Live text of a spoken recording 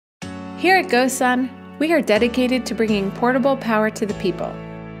Here at GoSun, we are dedicated to bringing portable power to the people.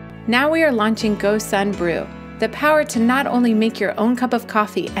 Now we are launching GoSun Brew, the power to not only make your own cup of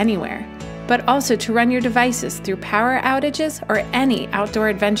coffee anywhere, but also to run your devices through power outages or any outdoor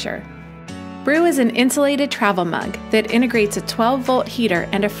adventure. Brew is an insulated travel mug that integrates a 12-volt heater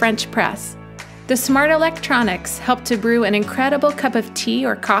and a French press. The smart electronics help to brew an incredible cup of tea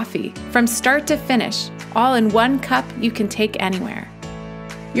or coffee from start to finish, all in one cup you can take anywhere.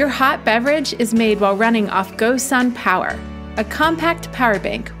 Your hot beverage is made while running off GoSun Power, a compact power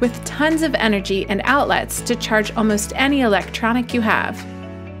bank with tons of energy and outlets to charge almost any electronic you have.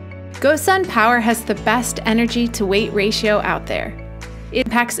 GoSun Power has the best energy to weight ratio out there. It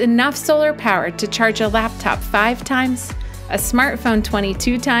packs enough solar power to charge a laptop 5 times, a smartphone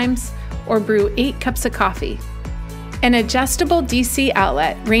 22 times, or brew 8 cups of coffee. An adjustable DC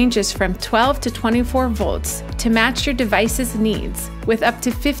outlet ranges from 12 to 24 volts to match your device's needs with up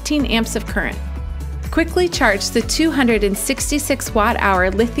to 15 amps of current. Quickly charge the 266 watt-hour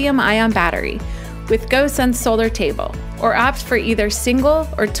lithium-ion battery with GoSun's solar table, or opt for either single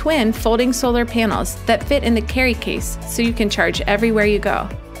or twin folding solar panels that fit in the carry case so you can charge everywhere you go.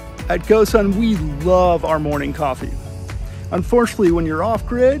 At GoSun, we love our morning coffee. Unfortunately, when you're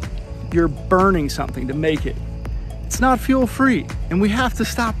off-grid, you're burning something to make it. It's not fuel-free, and we have to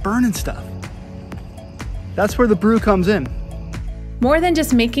stop burning stuff. That's where the brew comes in. More than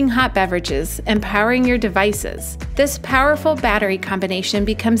just making hot beverages and powering your devices, this powerful battery combination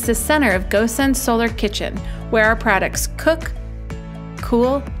becomes the center of GoSun's solar kitchen, where our products cook,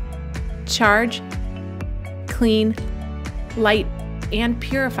 cool, charge, clean, light, and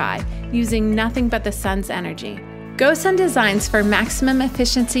purify using nothing but the sun's energy. GoSun designs for maximum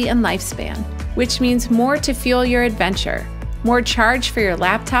efficiency and lifespan, which means more to fuel your adventure, more charge for your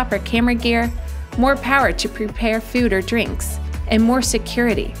laptop or camera gear, more power to prepare food or drinks, and more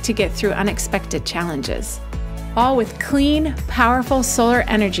security to get through unexpected challenges. All with clean, powerful solar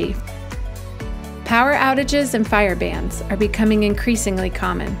energy. Power outages and fire bans are becoming increasingly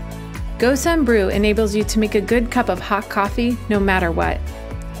common. GoSun Brew enables you to make a good cup of hot coffee no matter what.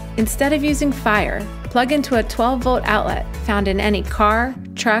 Instead of using fire, plug into a 12-volt outlet found in any car,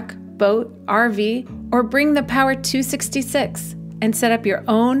 truck, boat, RV, or bring the Power 266 and set up your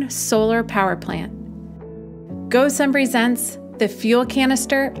own solar power plant. GoSun presents the fuel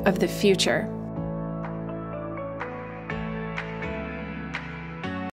canister of the future.